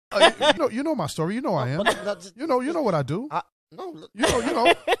You know my story. You know I am. You know what I do. No, you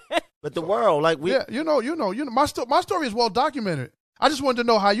know. But the world, like we, yeah, you know. My story is well documented. I just wanted to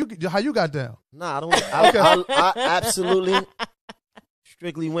know how you got down. Nah, I don't. I absolutely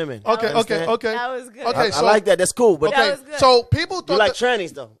strictly women. Okay. That was good. Okay, I like that. That's cool. But okay, so people thought you like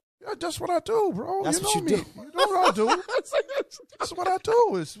trannies though. Yeah, that's what I do, bro. That's you what know you me. do. You know what I do. That's what I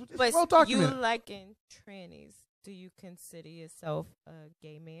do. It's well documented. You liking trannies? Do you consider yourself a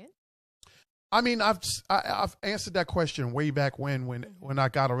gay man? I mean, I've answered that question way back when I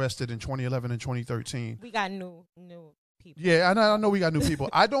got arrested in 2011 and 2013. We got new people. Yeah, I know we got new people.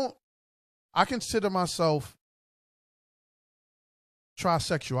 I consider myself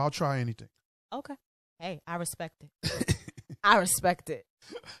trisexual. I'll try anything. Okay. Hey, I respect it. I respect it.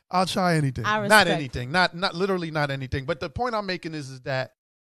 I'll try anything. Not anything. Not literally not anything. But the point I'm making is that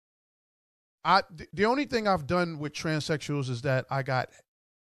the only thing I've done with transsexuals is that I got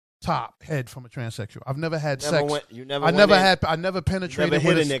top head from a transsexual. I've never had sex. I never penetrated. You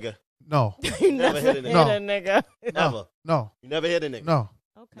never hit a nigga. No. You never hit a nigga. Never. No. You never hit a nigga. No.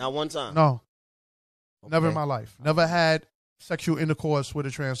 Okay. Not one time. No. Okay. Never in my life. Never had sexual intercourse with a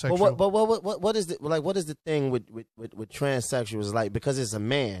transsexual. But what is the thing with transsexuals, like, because it's a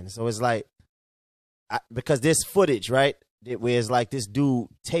man, so it's like because there's footage, right, where it's like this dude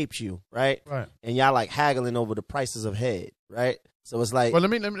tapes you, right, and y'all like haggling over the prices of head, right? So it's like, well, let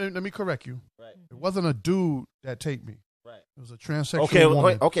me correct you. Right. It wasn't a dude that taped me. Right. It was a transsexual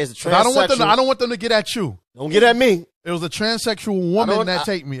woman. Okay, it's a transsexual. I don't want them to get at you. Don't get at me. It was a transsexual woman that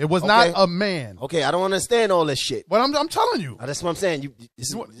taped me. It was not a man. Okay, I don't understand all this shit. But I'm telling you. That's what I'm saying.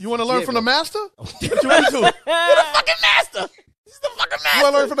 You want to learn from the master? What you want to do? You're the fucking master. He's the fucking master. You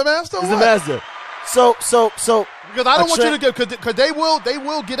want to learn from the master? He's the master. So because I don't want you to get, because they will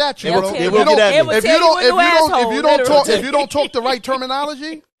get at you, bro. They will get at me. If you don't talk the right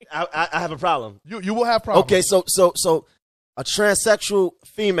terminology, I have a problem. You will have problems. Okay, so a transsexual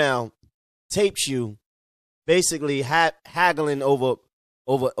female tapes you, basically haggling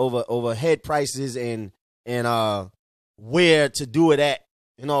over head prices and where to do it at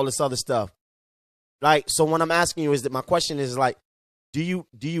and all this other stuff. Like, so what I'm asking you is that my question is like, do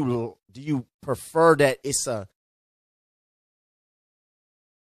you prefer that it's a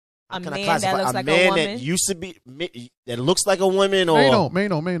man that looks like a woman? That used to be, that looks like a woman, or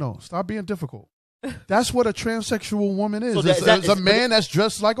Mano, stop being difficult. That's what a transsexual woman is. So it's a man that's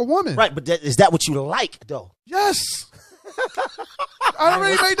dressed like a woman. Right, but is that what you like, though? Yes. I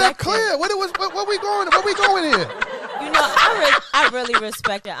already made that clear. What we going here? You know, I really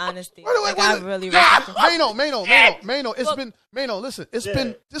respect your honesty. I really respect it. Mano, it's been, listen,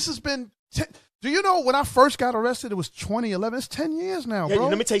 this has been, do you know when I first got arrested, it was 2011. It's 10 years now, bro.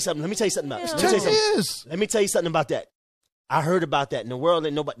 Let me tell you something. About it. It's 10 years. Let me tell you something about that. I heard about that in the world,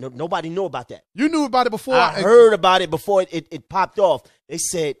 and nobody knew about that. You knew about it before? I heard about it before it popped off. They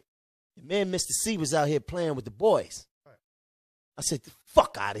said, man, Mr. Cee was out here playing with the boys. I said, the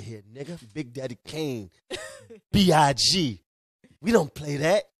fuck out of here, nigga. Big Daddy Kane, B.I.G. We don't play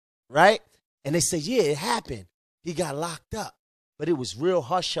that, right? And they said, yeah, it happened. He got locked up, but it was real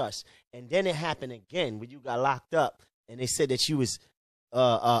hush-hush. And then it happened again when you got locked up, and they said that you was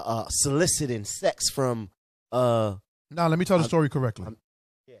soliciting sex from Now, let me tell the story correctly.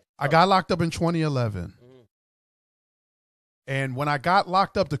 I got locked up in 2011. And when I got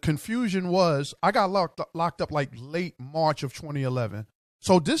locked up, the confusion was I got locked up like late March of 2011.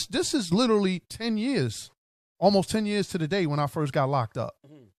 So this is literally 10 years, almost 10 years to the day when I first got locked up.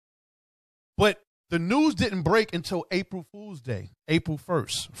 But the news didn't break until April Fool's Day, April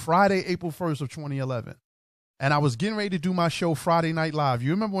 1st, Friday, April 1st of 2011. And I was getting ready to do my show Friday Night Live.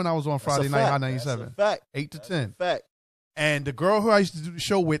 You remember when I was on Friday Night Hot 97? 8 to 10. Fact. And the girl who I used to do the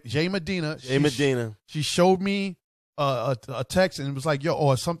show with, Jay Medina, she showed me a text, and it was like,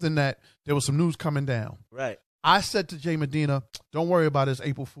 or something that there was some news coming down. Right. I said to Jay Medina, don't worry about this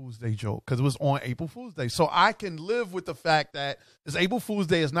April Fool's Day joke, because it was on April Fool's Day. So I can live with the fact that this April Fool's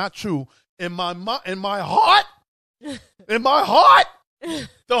Day is not true. In my heart, the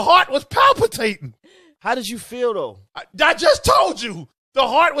heart was palpitating. How did you feel, though? I just told you. The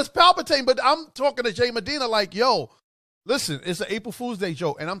heart was palpitating, but I'm talking to Jay Medina like, yo, listen, it's an April Fool's Day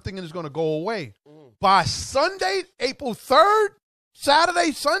joke, and I'm thinking it's going to go away. By Sunday, April 3rd,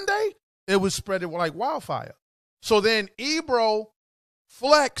 Saturday, Sunday, it was spreading like wildfire. So then Ebro,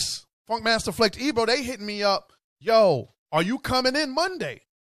 Flex, Funkmaster Flex, Ebro, they hitting me up, yo, are you coming in Monday?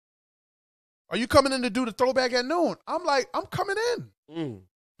 Are you coming in to do the throwback at noon? I'm like, I'm coming in.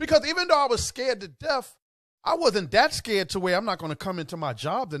 Because even though I was scared to death, I wasn't that scared to where I'm not going to come into my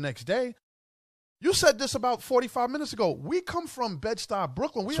job the next day. You said this about 45 minutes ago. We come from Bed-Stuy,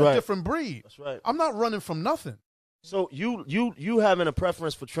 Brooklyn. We That's a right. different breed. That's right. I'm not running from nothing. So you having a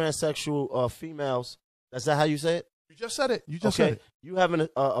preference for transsexual females? Is that how you say it? You just said it. You just said it. You having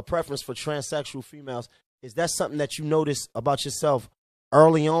a preference for transsexual females? Is that something that you noticed about yourself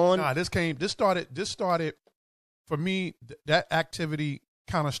early on? Nah, this started for me. That activity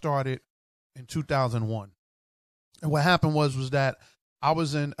kind of started in 2001. And what happened was that I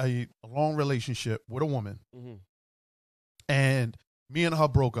was in a long relationship with a woman, and me and her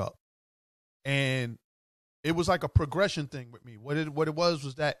broke up, and it was like a progression thing with me. What it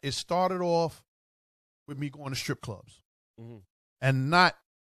was that it started off with me going to strip clubs, and not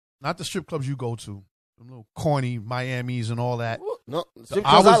the strip clubs you go to, them little corny Miamis and all that. No,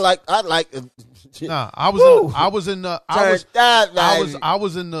 I like. Nah, I was in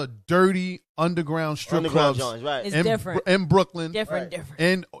the dirty underground strip clubs. Joints, right? It's different in Brooklyn, different,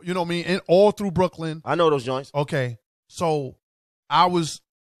 and you know what I mean, and all through Brooklyn. I know those joints. Okay, so I was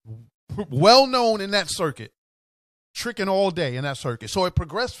well known in that circuit, tricking all day in that circuit. So it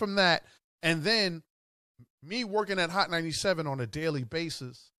progressed from that, and then me working at Hot 97 on a daily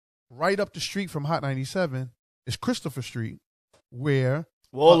basis. Right up the street from Hot 97 is Christopher Street, where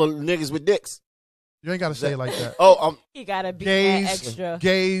all the niggas with dicks. You ain't got to say it like that. You gotta be extra.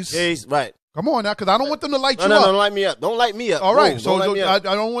 Gays, right? Come on now, because I don't want them to light you up. No, don't light me up. Don't light me up. All right, so I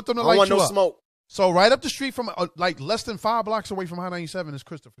don't want them to light you up. I want no smoke. So right up the street from, like less than 5 blocks away from Hot 97 is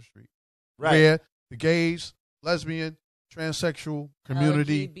Christopher Street, right? Where the gays, lesbian, transsexual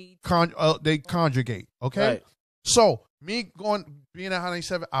community they conjugate. Okay, right. So me being at Hot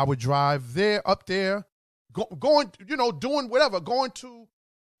 97, I would drive up there, going, doing whatever, going to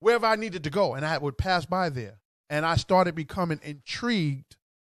wherever I needed to go, and I would pass by there, and I started becoming intrigued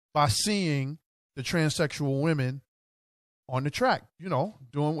by seeing the transsexual women on the track,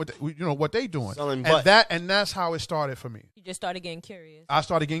 doing what they doing, selling and butt. and that's how it started for me. You just started getting curious. I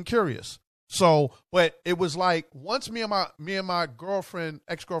started getting curious. So, but it was like once me and my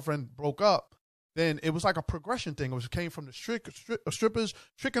ex-girlfriend broke up, then it was like a progression thing. It came from the strippers,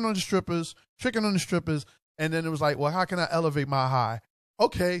 tricking on the strippers, and then it was like, well, how can I elevate my high?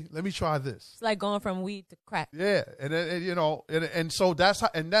 Okay, let me try this. It's like going from weed to crack. Yeah, and then and so that's how,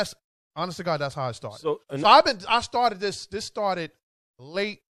 and that's honest to God, that's how I started. So I started this. This started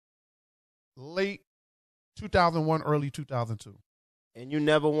late 2001, early 2002. And you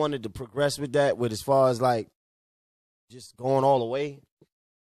never wanted to progress with that, as far as like just going all the way.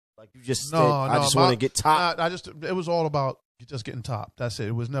 Like you just said, I just want to get top. It was all about just getting top. That's it.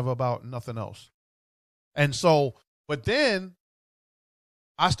 It was never about nothing else. And so, but then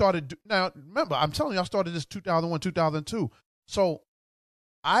I started. Now, remember, I'm telling you, I started this 2001, 2002. So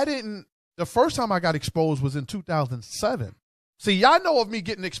the first time I got exposed was in 2007. See, y'all know of me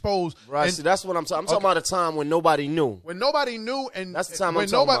getting exposed. Right. See, that's what I'm talking. I'm talking about a time when nobody knew. When nobody knew, and that's the time I'm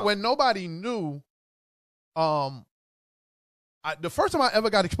talking about. When nobody knew, the first time I ever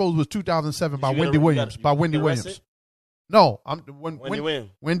got exposed was 2007 by Wendy Williams. No,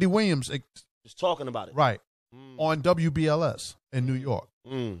 Wendy Williams. Just talking about it. Right. On WBLS in New York.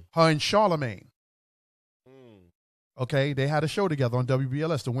 Her and Charlamagne. Okay, they had a show together on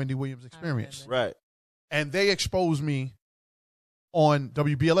WBLS, the Wendy Williams Experience. Right. And they exposed me on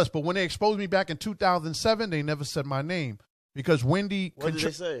WBLS. But when they exposed me back in 2007, they never said my name because Wendy. What did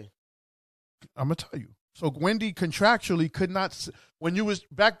they say? I'm gonna tell you. So Wendy contractually could not, when you was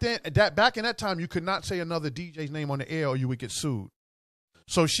back in that time, you could not say another DJ's name on the air or you would get sued.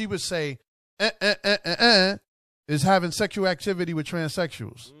 So she would say, is having sexual activity with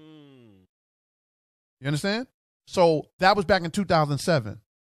transsexuals. You understand? So that was back in 2007.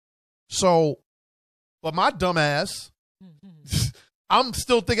 So, but my dumb ass, I'm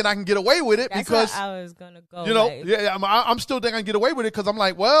still thinking I can get away with it because I was gonna go. I'm still thinking I can get away with it because I'm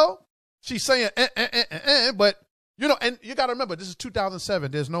like, well, she's saying, but and you got to remember, this is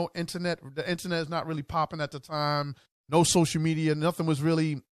 2007. There's no internet. The internet is not really popping at the time. No social media. Nothing was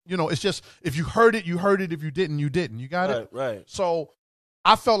really, it's just if you heard it, you heard it. If you didn't, you didn't. You got it? Right. So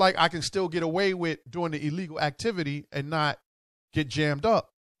I felt like I can still get away with doing the illegal activity and not get jammed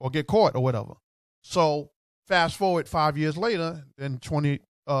up or get caught or whatever. So fast forward 5 years later, in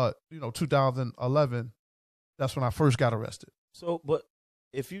 2011, that's when I first got arrested. So, but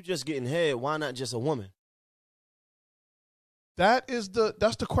if you just getting head, why not just a woman? That's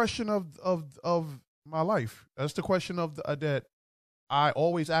the question of my life. That's the question that I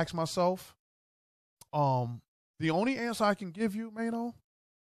always ask myself. The only answer I can give you, Mano,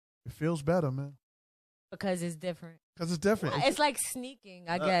 it feels better, man. Because it's different. It's like sneaking,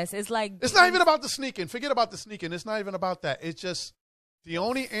 I guess. It's like it's not even about the sneaking. Forget about the sneaking. It's not even about that. It's just The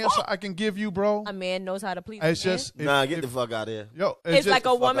only answer I can give you, bro, A man knows how to please. it's just Get the fuck out of here. yo. It's like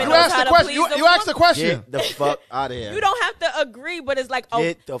a woman You knows asked how the to question. please. You asked the question. Get the fuck out of here. You don't have to agree, but it's like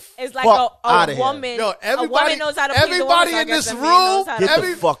Get the it's like fuck a outta here. woman. Yo, a woman everybody, knows how to please a woman, everybody so I in guess this a man knows room, how to- Get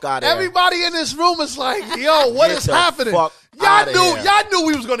the fuck out of here. everybody in this room is like, yo, what Get is the happening? fuck Y'all outta knew, here. y'all knew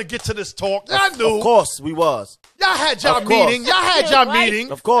we was gonna get to this talk. Y'all knew. Of course we was. Y'all had y'all Of course. meeting. Y'all had y'all Right.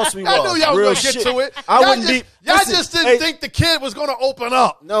 meeting. Of course we was. Y'all knew y'all Real was gonna shit. get to it. I Y'all wouldn't just, be. Y'all Listen, just didn't hey, think the kid was gonna open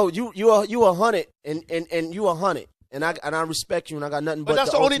up. No, you 100 and you 100 and I respect you and I got nothing but. But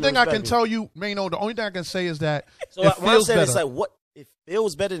that's the only ultimate thing I can respect. tell you, Mano. The only thing I can say is that So it when I feels say better. it's like what it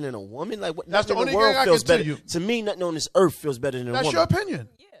feels better than a woman. Like what? That's the nothing in only the thing world I feels can tell better. you. To me, nothing on this earth feels better than a That's woman. your opinion.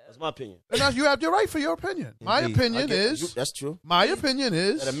 That's my opinion. And that's, you have your right for your opinion. My Indeed. opinion I get- is that's true. my opinion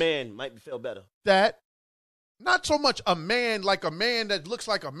is That a man might feel better. that not so much a man like a man that looks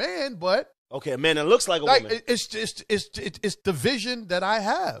like a man, but Okay, a man that looks like a like woman. it's the vision that I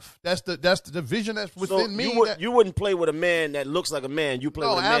have. That's the vision that's within So me. you wouldn't play with a man that looks like a man. You play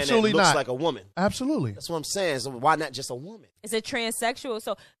No, with a man that absolutely looks not. like a woman. Absolutely. That's what I'm saying. So why not just a woman? It's a transsexual.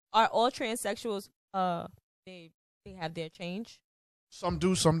 So are all transsexuals? They have their change. Some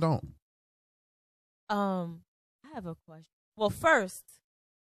do, some don't. I have a question. Well, first,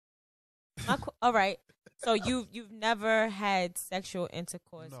 all right. So you've never had sexual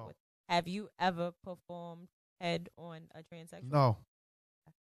intercourse No. with. Have you ever performed head on a transsexual? No.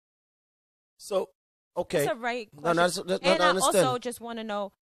 So okay. That's a right No, question. that's, And I I understand. also just want to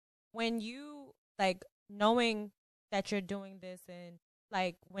know, when you, like, knowing that you're doing this and,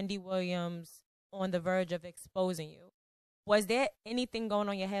 like, Wendy Williams on the verge of exposing you, was there anything going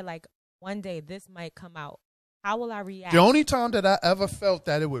on in your head, like, one day this might come out? How will I react? The only time that I ever felt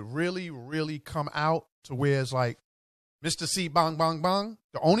that it would really, really come out to where it's like, Mr. Cee, bang, bang, bang.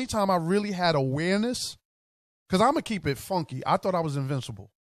 The only time I really had awareness, because I'm going to keep it funky, I thought I was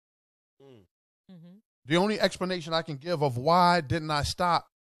invincible. Mm-hmm. The only explanation I can give of why didn't I stop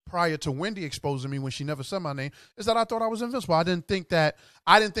prior to Wendy exposing me when she never said my name is that I thought I was invincible. I didn't think I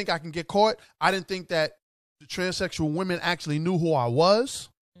can get caught. I didn't think that the transsexual women actually knew who I was.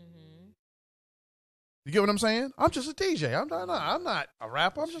 Mm-hmm. You get what I'm saying? I'm just a DJ. I'm not a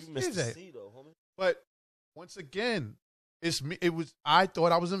rapper. I'm just a You Mr. DJ. Cee, though, homie. But once again, it's me. I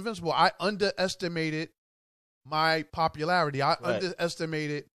thought I was invincible. I underestimated my popularity. I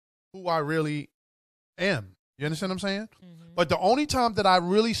underestimated who I really am. You understand what I'm saying? Mm-hmm. But the only time that I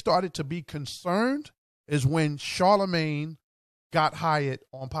really started to be concerned is when Charlemagne got hired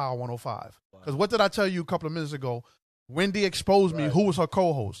on Power 105. Because what did I tell you a couple of minutes ago? Wendy exposed me. Who was her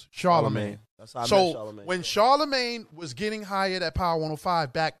co-host? Charlemagne. That's how I met So Charlemagne. when Charlemagne was getting hired at Power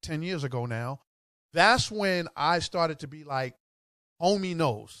 105 back 10 years ago now, that's when I started to be like, homie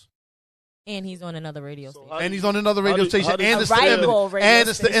knows. And he's on another radio station. And he's on another radio station. how And does- it's the rival enemy. radio And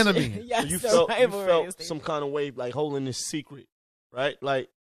it's the station. enemy. Yes, So you a felt, rival radio station. some kind of way like holding this secret, right? Like,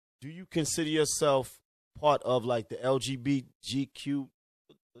 do you consider yourself part of like the LGBTQ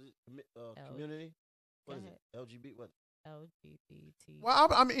community? What is it? LGBT? What? LGBT. Well,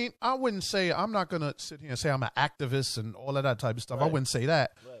 I mean, I wouldn't say, I'm not going to sit here and say I'm an activist and all of that type of stuff. I Right. wouldn't say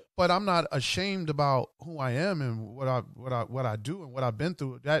that. Right. But I'm not ashamed about who I am and what I do and what I've been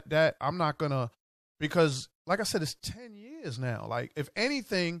through. That I'm not going to, because like I said, it's 10 years now. Like if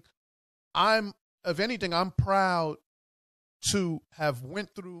anything, I'm proud to have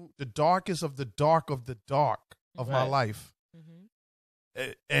went through the darkest of the dark of the dark of my Right. life.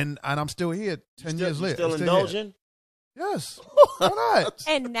 Mm-hmm. And I'm still here 10 years You later. still I'm here. indulging? Yes. Why not?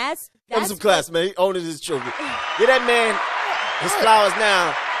 And that's Give him some what- class, man. He owning his children. Get that man his flowers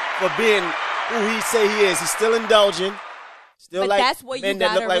now for being who he say he is. He's still indulging. Still But like that's what you men that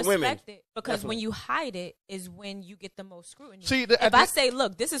gotta look like respect women. it, because Definitely. when you hide it is when you get the most scrutiny. See, if I say,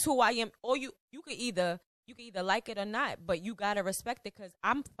 look, this is who I am, or you could either like it or not, but you gotta respect it because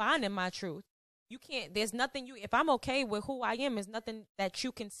I'm finding my truth. You can't. There's nothing if I'm okay with who I am, there's nothing that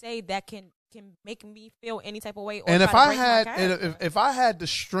you can say that can make me feel any type of way. Or And if try to I break my had, character. if I had the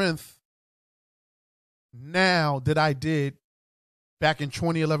strength now that I did back in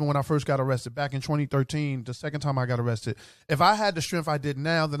 2011 when I first got arrested, back in 2013, the second time I got arrested, if I had the strength I did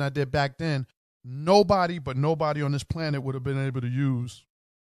now than I did back then, nobody on this planet would have been able to use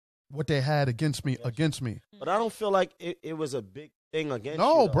what they had against me. But I don't feel like it was a big thing against you.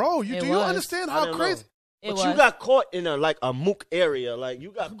 No, though. bro, It do you was. understand I how don't crazy? know. It But you was. got caught in a mook area. Like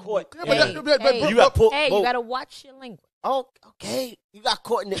you got caught. Yeah, Hey, hey, you got put. Hey, you gotta watch your language. Oh, okay. You got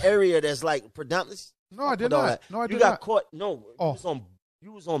caught in the area that's like predominantly. No, I did with all not. that. No, I You did got not. caught. No, Oh.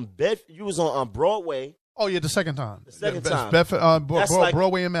 you was on Broadway. Oh yeah, the second time. The second time. That's like-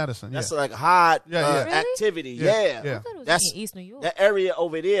 Broadway and Madison. That's yeah. like hot Yeah, yeah. activity. Yeah, Yeah. yeah. I thought it was That's- in East New York. That area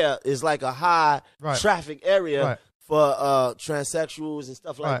over there is like a high Right. traffic area Right. for transsexuals and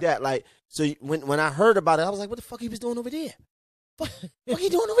stuff like Right. that. Like, so when I heard about it, I was like, what the fuck he was doing over there? What he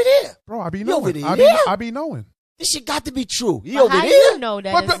doing over there? Bro, I be You over knowing. there? I be knowing. This shit got to be true. He But over how there? you know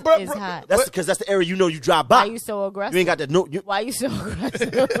that But- it's hot? That's because that's the area you know you drive Why by. you so aggressive? You ain't got the no. You, Why you so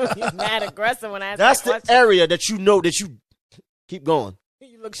aggressive? You're mad aggressive when I ask that's that the question. area that you know that you keep going.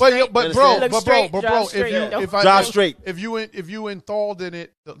 You look But straight. but Look bro, straight, but drive bro, straight, don't- if I Drive straight. if you enthralled in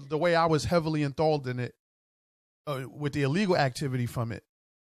it the way I was heavily enthralled in it with the illegal activity from it,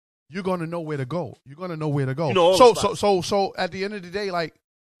 you're gonna know where to go. You're gonna know where to go. You know all the So at the end of the day, like,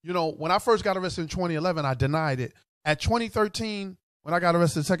 you know, when I first got arrested in 2011, I denied it. At 2013, when I got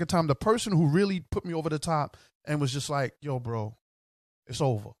arrested the second time, the person who really put me over the top and was just like, "Yo, bro, it's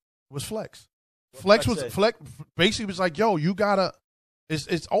over," was Flex. What Flex basically was like, "Yo, you gotta,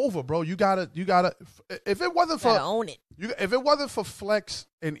 it's over, bro. You gotta. If it wasn't for Gotta own it. if it wasn't for Flex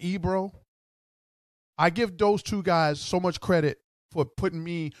and Ebro, I give those two guys so much credit for putting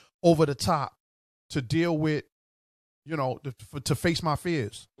me over the top to deal with, you know, to face my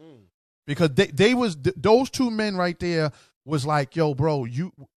fears. Because those two men right there was like, yo, bro,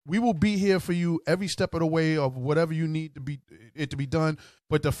 we will be here for you every step of the way of whatever you need to be done.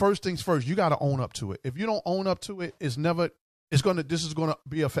 But the first things first, you got to own up to it. If you don't own up to it, this is gonna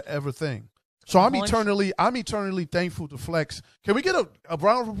be a forever thing. So I'm eternally thankful to Flex. Can we get a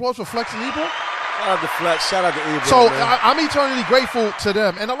round of applause for Flex and Ebro? Shout out to Flex. Shout out to Ebro. So man. I'm eternally grateful to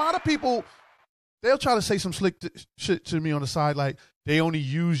them. And a lot of people, they'll try to say some slick shit to me on the side, like they only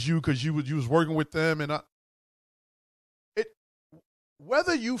use you because you was working with them. And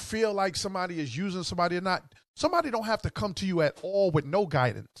whether you feel like somebody is using somebody or not, somebody don't have to come to you at all with no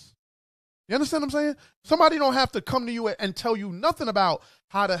guidance. You understand what I'm saying? Somebody don't have to come to you and tell you nothing about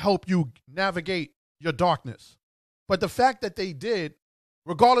how to help you navigate your darkness. But the fact that they did,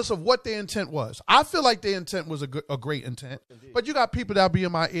 regardless of what their intent was, I feel like their intent was a great intent. Indeed. But you got people that'll be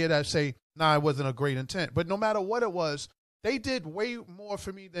in my ear that say, nah, it wasn't a great intent. But no matter what it was, they did way more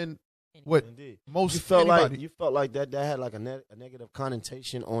for me than what Indeed. most You felt anybody. like that had like a negative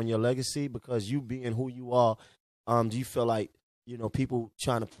connotation on your legacy because you being who you are. Do you feel like, you know, people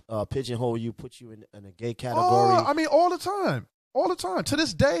trying to pigeonhole you, put you in a gay category? Oh, I mean, all the time. To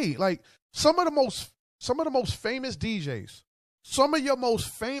this day, like some of the most famous DJs, some of your most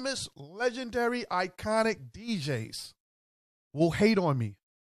famous, legendary, iconic DJs will hate on me.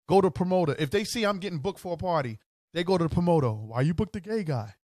 Go to promoter. If they see I'm getting booked for a party, they go to the promoter. Why you booked the gay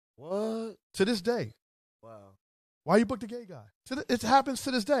guy? What? To this day. Wow. Why you booked the gay guy? It happens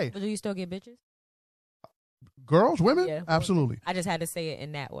to this day. But do you still get bitches? Girls, women, Yeah. absolutely. I just had to say it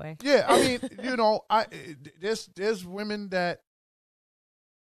in that way. Yeah, I mean, you know, there's women that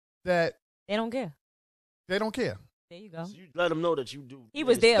They don't care. they don't care. There you go. So you let them know that you do. He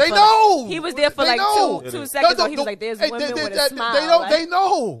was there. They for know. He was there for They like know. two seconds. He was like, "There's Hey, women with a they smile." know. like- They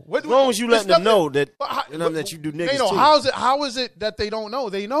know. As long as you let them know that, you know, but- that you do they niggas know. too. How is it that they don't know?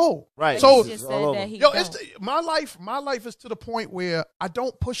 They know. Right. But So- he just It's all said over. that he Yo, don't. my life is to the point where I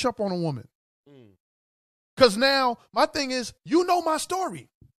don't push up on a woman. Mm. Because now my thing is, you know my story.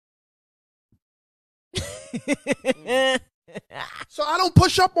 So I don't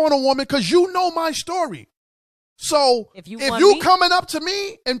push up on a woman because you know my story. So If you if want you me- coming up to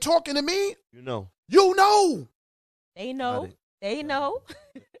me and talking to me, You know. you know. They know. Got it. They know.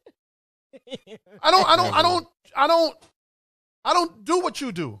 I don't do what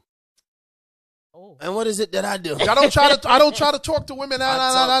you do. Oh. And what is it that I do? I don't try to talk to women. I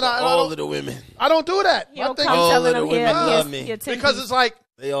talk to all of the women. I don't do that. He don't My thing come all is, of telling the them women love here, me. here, take because these- it's like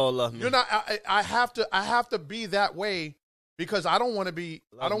They all love me. you're not. I have to be that way because I don't want to be.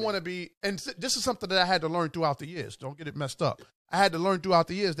 I don't want to be. And this is something that I had to learn throughout the years. Don't get it messed up. I had to learn throughout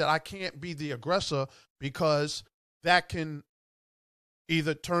the years that I can't be the aggressor because that can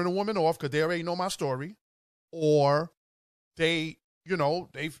either turn a woman off because they already know my story, or they, you know,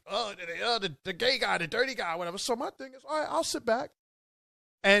 the gay guy, the dirty guy, whatever. So my thing is, all right, I'll sit back,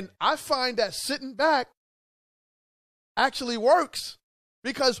 and I find that sitting back actually works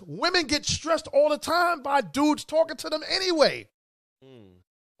because women get stressed all the time by dudes talking to them anyway.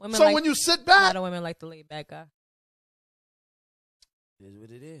 Women So like, when you sit a back, lot of women like the laid back guy. It is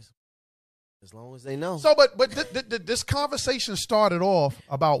what it is. As long as they know. so but this conversation started off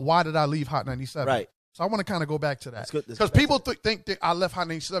about why did I leave Hot 97? Right. So I want to kind of go back to that Let's go because back people to think that I left Hot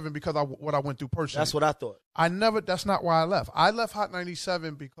 97 because what I went through personally. That's what I thought. I never. That's not why I left. I left Hot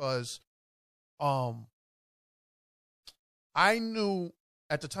 97 because, I knew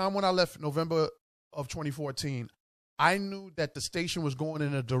at the time when I left November of 2014, I knew that the station was going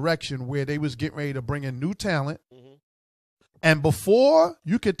in a direction where they was getting ready to bring in new talent. Mm-hmm. And before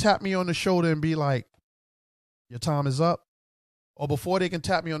you could tap me on the shoulder and be like, your time is up, or before they can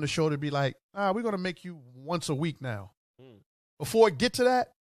tap me on the shoulder and be like, we're going to make you once a week now. Before it get to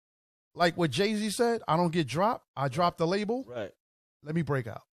that, like what Jay-Z said, I don't get dropped. I drop the label. Right. Let me break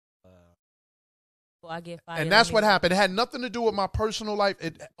out. Well, I get fired. And that's what happened. It had nothing to do with my personal life.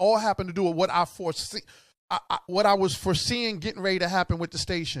 It all happened to do with what I foresee, what I was foreseeing getting ready to happen with the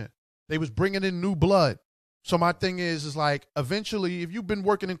station. They was bringing in new blood. So my thing is like, eventually, if you've been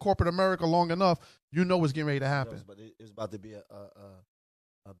working in corporate America long enough, you know what's getting ready to happen. But it was about to be a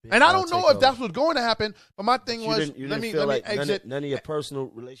big and I don't know if that's what's going to happen, but my thing was, you let me exit. None of your personal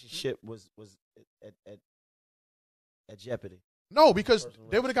relationship was at jeopardy. No, because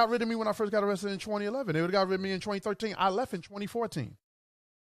they would have got rid of me when I first got arrested in 2011. They would have got rid of me in 2013. I left in 2014.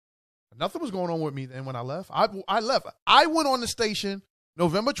 Nothing was going on with me then when I left. I left. I went on the station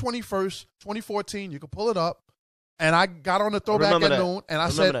November 21st, 2014. You can pull it up. And I got on the throwback at noon, and I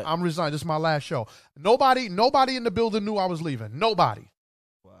said, I'm resigning. This is my last show. Nobody in the building knew I was leaving. Nobody.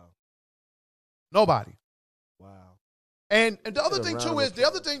 Wow. Nobody. Wow. And the other thing too is the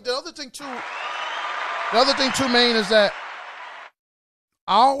other thing too, Maine, is that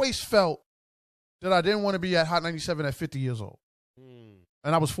I always felt that I didn't want to be at Hot 97 at 50 years old.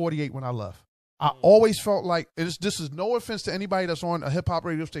 And I was 48 when I left. I always felt like, this is no offense to anybody that's on a hip-hop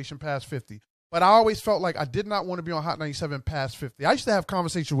radio station past 50, but I always felt like I did not want to be on Hot 97 past 50. I used to have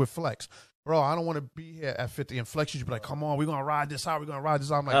conversations with Flex. Bro, I don't want to be here at 50. And Flex used to be like, come on, we're going to ride this out. We're going to ride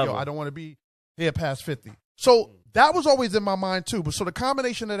this out. I'm like, yo, I don't want to be here past 50. So that was always in my mind too. But so the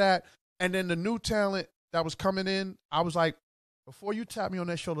combination of that and then the new talent that was coming in, I was like, before you tap me on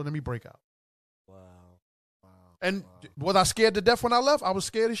that shoulder, let me break out. Wow. And was I scared to death when I left? I was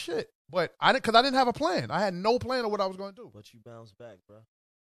scared as shit. But because I didn't have a plan. I had no plan of what I was going to do. But you bounced back, bro.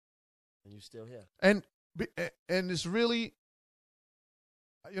 And you're still here. And it's really,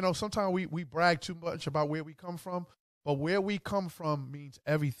 sometimes we brag too much about where we come from, but where we come from means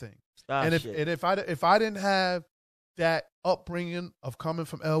everything. And if I didn't have that upbringing of coming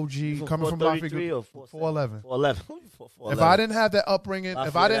from LG, coming from my figure, 411. 411. If I didn't have that upbringing,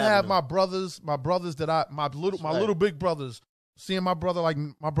 if I didn't have my brothers that my little big brothers, seeing my brother, like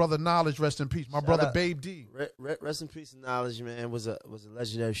my brother Knowledge, rest in peace, my brother Babe D. Rest in peace, Knowledge, man, was a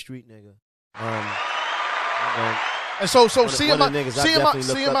legendary street nigga. And so seeing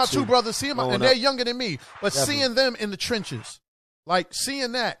my two brothers, and they're younger than me, but seeing them in the trenches, like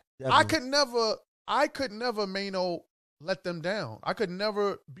seeing that, I could never, Mano, let them down. I could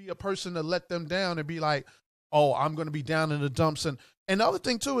never be a person to let them down and be like, oh, I'm going to be down in the dumps. And the other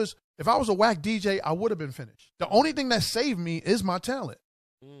thing too is, if I was a whack DJ, I would have been finished. The only thing that saved me is my talent.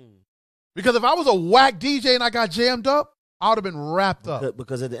 Because if I was a whack DJ and I got jammed up, I would have been wrapped up.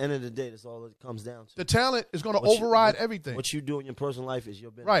 Because at the end of the day, that's all it comes down to. The talent is going to override everything. What you do in your personal life is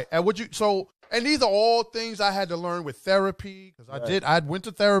your business. Right. And these are all things I had to learn with therapy. Because I went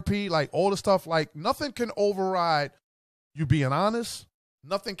to therapy, like all the stuff, like nothing can override you being honest.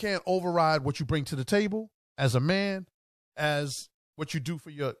 Nothing can override what you bring to the table as a man, as what you do for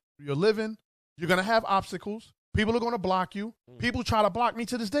your living. You're going to have obstacles. People are going to block you. People try to block me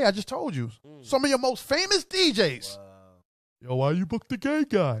to this day. I just told you. Some of your most famous DJs. Wow. Yo, why you book the gay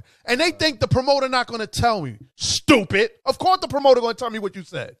guy? And they think the promoter not going to tell me. Stupid. Of course the promoter going to tell me what you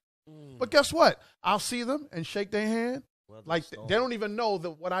said. But guess what? I'll see them and shake their hand. Like they don't even know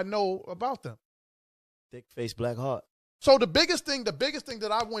what I know about them. Thick face, black heart. So the biggest thing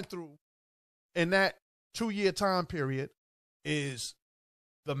that I went through in that 2-year time period is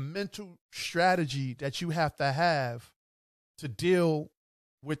the mental strategy that you have to deal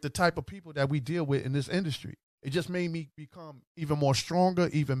with the type of people that we deal with in this industry. It just made me become even more stronger,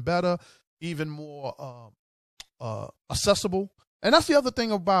 even better, even more accessible. And that's the other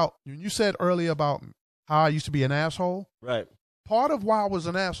thing about, you said earlier about how I used to be an asshole. Right. Part of why I was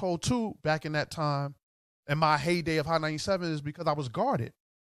an asshole too back in that time, in my heyday of Hot 97, is because I was guarded.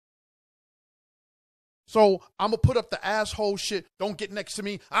 So I'm going to put up the asshole shit. Don't get next to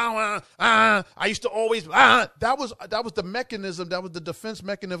me. I used to always, that was the mechanism. That was the defense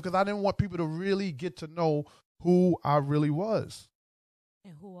mechanism, because I didn't want people to really get to know who I really was.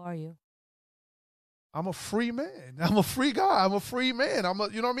 And who are you? I'm a free man. I'm a free guy. I'm a free man.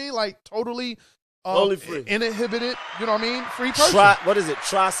 You know what I mean? Like totally free. Uninhibited, you know what I mean? Free person. What is it?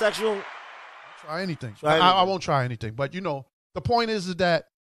 Trisexual? I'll try anything. I won't try anything. But, the point is that,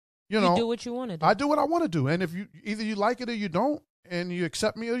 you do what you want to do. I do what I want to do. And if either you like it or you don't, and you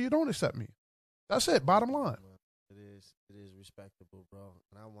accept me or you don't accept me. That's it. Bottom line. It is respectable, bro.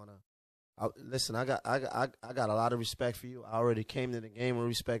 And I want to Listen, I got a lot of respect for you. I already came to the game with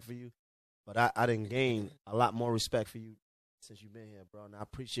respect for you, but I didn't gain a lot more respect for you since you've been here, bro. And I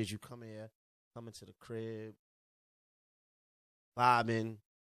appreciate you coming to the crib, vibing,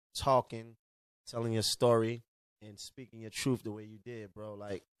 talking, telling your story, and speaking your truth the way you did, bro.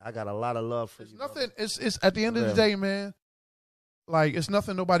 Like, I got a lot of love for you. Nothing. It's at the end of the day, man. Like, it's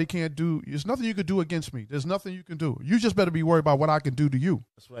nothing nobody can't do. There's nothing you can do against me. There's nothing you can do. You just better be worried about what I can do to you.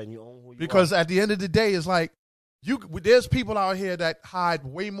 That's right. And you own who you because are. At the end of the day, it's like there's people out here that hide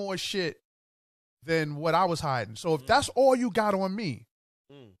way more shit than what I was hiding. So if that's all you got on me,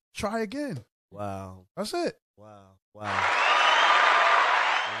 try again. Wow. That's it. Wow.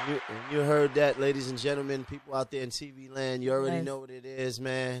 When you heard that, ladies and gentlemen, people out there in TV land, you already know what it is,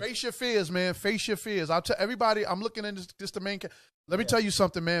 man. Face your fears, man. Face your fears. I'll tell everybody, I'm looking at this the main. Let me tell you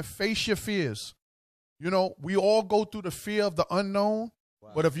something, man. Face your fears. You know, we all go through the fear of the unknown,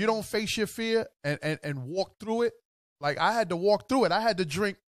 but if you don't face your fear and walk through it, like I had to walk through it. I had to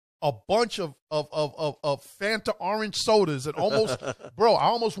drink a bunch of Fanta orange sodas and I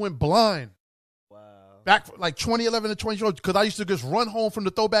almost went blind. Back like 2011 to 2012, because I used to just run home from the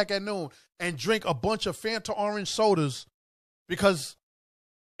throwback at noon and drink a bunch of Fanta orange sodas, because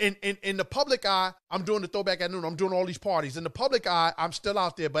in the public eye, I'm doing the throwback at noon. I'm doing all these parties. In the public eye, I'm still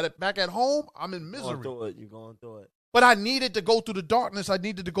out there. But back at home, I'm in misery. You're going through it. But I needed to go through the darkness. I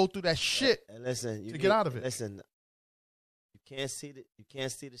needed to go through that shit to get out of it. Listen, you can't see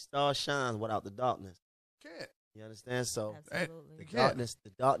the stars shine without the darkness. Can't. You understand? So Absolutely.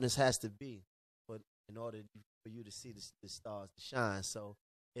 the darkness has to be. In order for you to see the stars to shine. So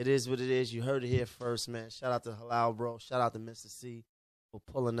it is what it is. You heard it here first, man. Shout out to Halal, bro. Shout out to Mr Cee for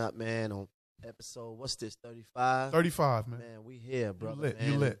pulling up, man, on episode, what's this, 35? 35, man. Man, we here, brother. You lit.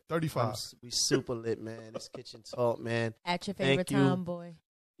 Man. You lit. 35. We super lit, man. It's Kitchen Talk, man. At your favorite time, boy.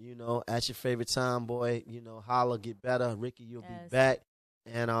 You know, at your favorite time, boy. You know, holla, get better. Ricky, you'll be back.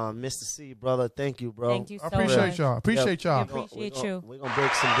 And Mr. Cee, brother, thank you, bro. Thank you so much. I appreciate y'all. Appreciate y'all. We appreciate you. We're going to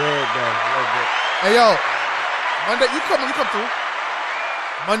break some bread, though, a little bit. Hey, yo, Monday, you come through.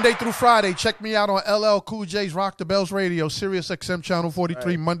 Monday through Friday, check me out on LL Cool J's Rock the Bells Radio, Sirius XM Channel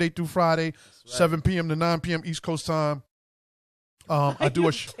 43, Monday through Friday, 7 p.m. to 9 p.m. East Coast time. I do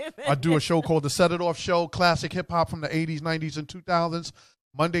a show called The Set It Off Show, classic hip-hop from the 80s, 90s, and 2000s,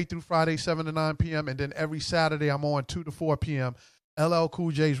 Monday through Friday, 7 to 9 p.m. And then every Saturday, I'm on 2 to 4 p.m. LL Cool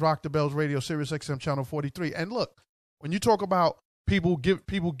J's Rock the Bells Radio, Sirius XM Channel 43. And look, when you talk about people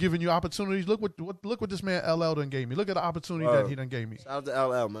giving you opportunities, look what this man LL done gave me. Look at the opportunity that he done gave me. Shout out to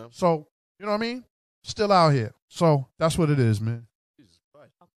LL, man. So, you know what I mean? Still out here. So, that's what it is, man. Jesus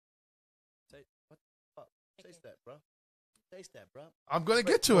Christ. Taste that, bro. Taste that, bro. I'm going to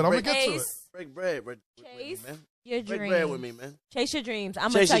get to it. I'm going to get to it. Break bread with me, man. Your dreams. Break bread with me, man. Chase your dreams.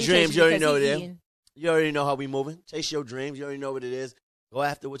 I'm going to tell you your dreams. You already know it it. is. You already know how we moving. Chase your dreams. You already know what it is. Go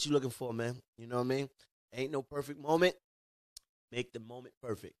after what you're looking for, man. You know what I mean? Ain't no perfect moment. Make the moment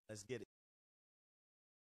perfect. Let's get it.